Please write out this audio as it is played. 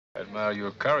I admire your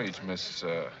courage, Miss...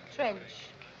 Trench.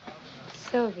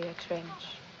 Sylvia Trench.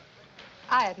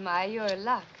 I admire your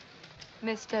luck,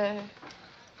 Mr.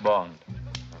 Bond.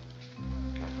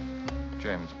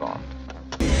 James Bond.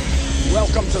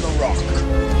 Welcome to the Rock.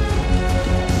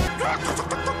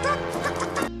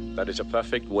 That is a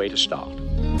perfect way to start.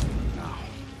 Now,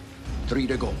 3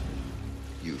 to go.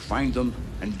 You find them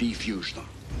and defuse them,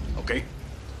 okay?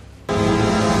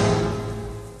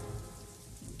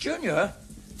 Junior?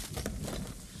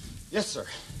 Yes, sir.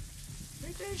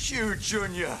 It is you,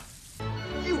 Junior.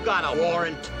 You got a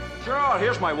warrant. Sure,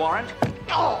 here's my warrant.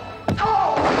 Oh!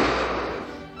 Oh!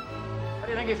 How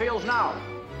do you think he feels now?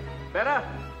 Better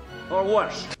or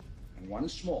worse? And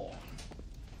once more,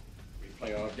 we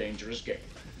play our dangerous game.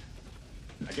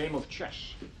 A game of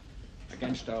chess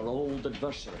against our old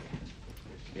adversary,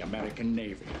 the American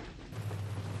Navy.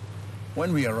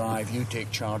 When we arrive, you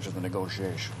take charge of the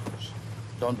negotiations.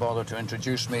 Don't bother to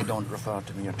introduce me, don't refer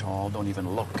to me at all, don't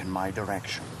even look in my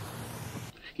direction.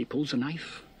 He pulls a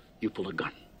knife, you pull a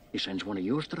gun. He sends one of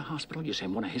yours to the hospital, you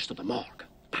send one of his to the morgue.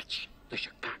 That's the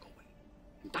Chicago way.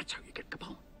 And that's how you get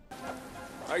Capone.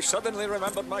 I suddenly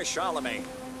remembered my Charlemagne.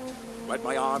 Let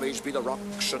my armies be the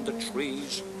rocks and the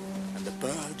trees and the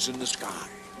birds in the sky.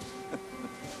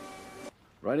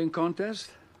 Writing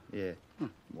contest? Yeah.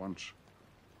 Once.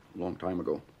 A long time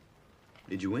ago.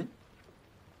 Did you win?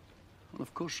 Well,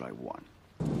 of course I won.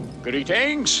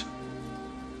 Greetings.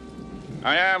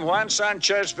 I am Juan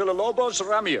Sanchez Villalobos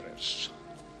Ramirez,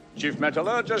 Chief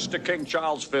Metallurgist to King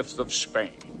Charles V of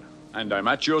Spain, and I'm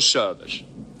at your service.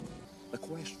 The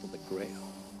quest for the Grail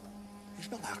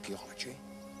is not archaeology.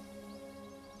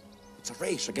 It's a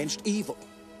race against evil.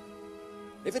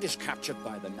 If it is captured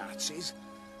by the Nazis,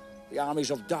 the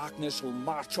armies of darkness will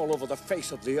march all over the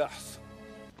face of the earth.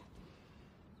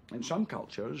 In some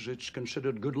cultures, it's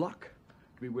considered good luck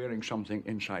to be wearing something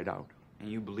inside out. And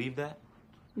you believe that?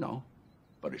 No,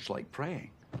 but it's like praying.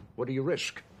 What do you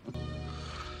risk?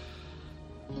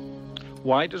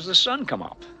 Why does the sun come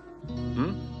up?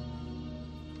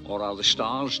 Or are the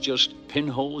stars just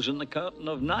pinholes in the curtain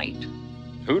of night?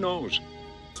 Who knows?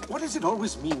 What does it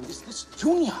always mean, this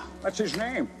Junior? That's his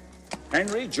name.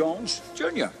 Henry Jones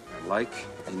Jr. Like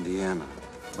Indiana.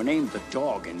 We named the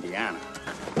dog Indiana.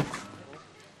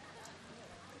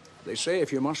 They say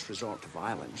if you must resort to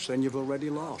violence, then you've already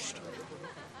lost.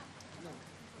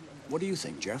 What do you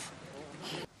think, Jeff?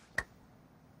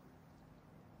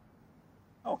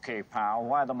 Okay, pal,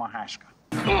 why the Mahaska?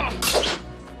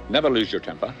 Never lose your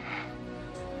temper.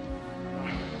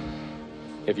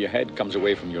 If your head comes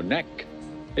away from your neck,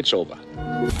 it's over.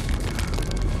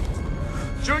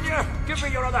 Junior, give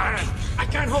me your other hand. I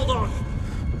can't hold on.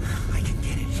 I can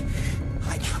get it.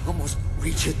 I can almost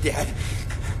reach it, Dad.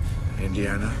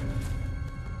 Indiana?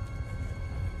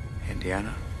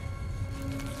 Indiana?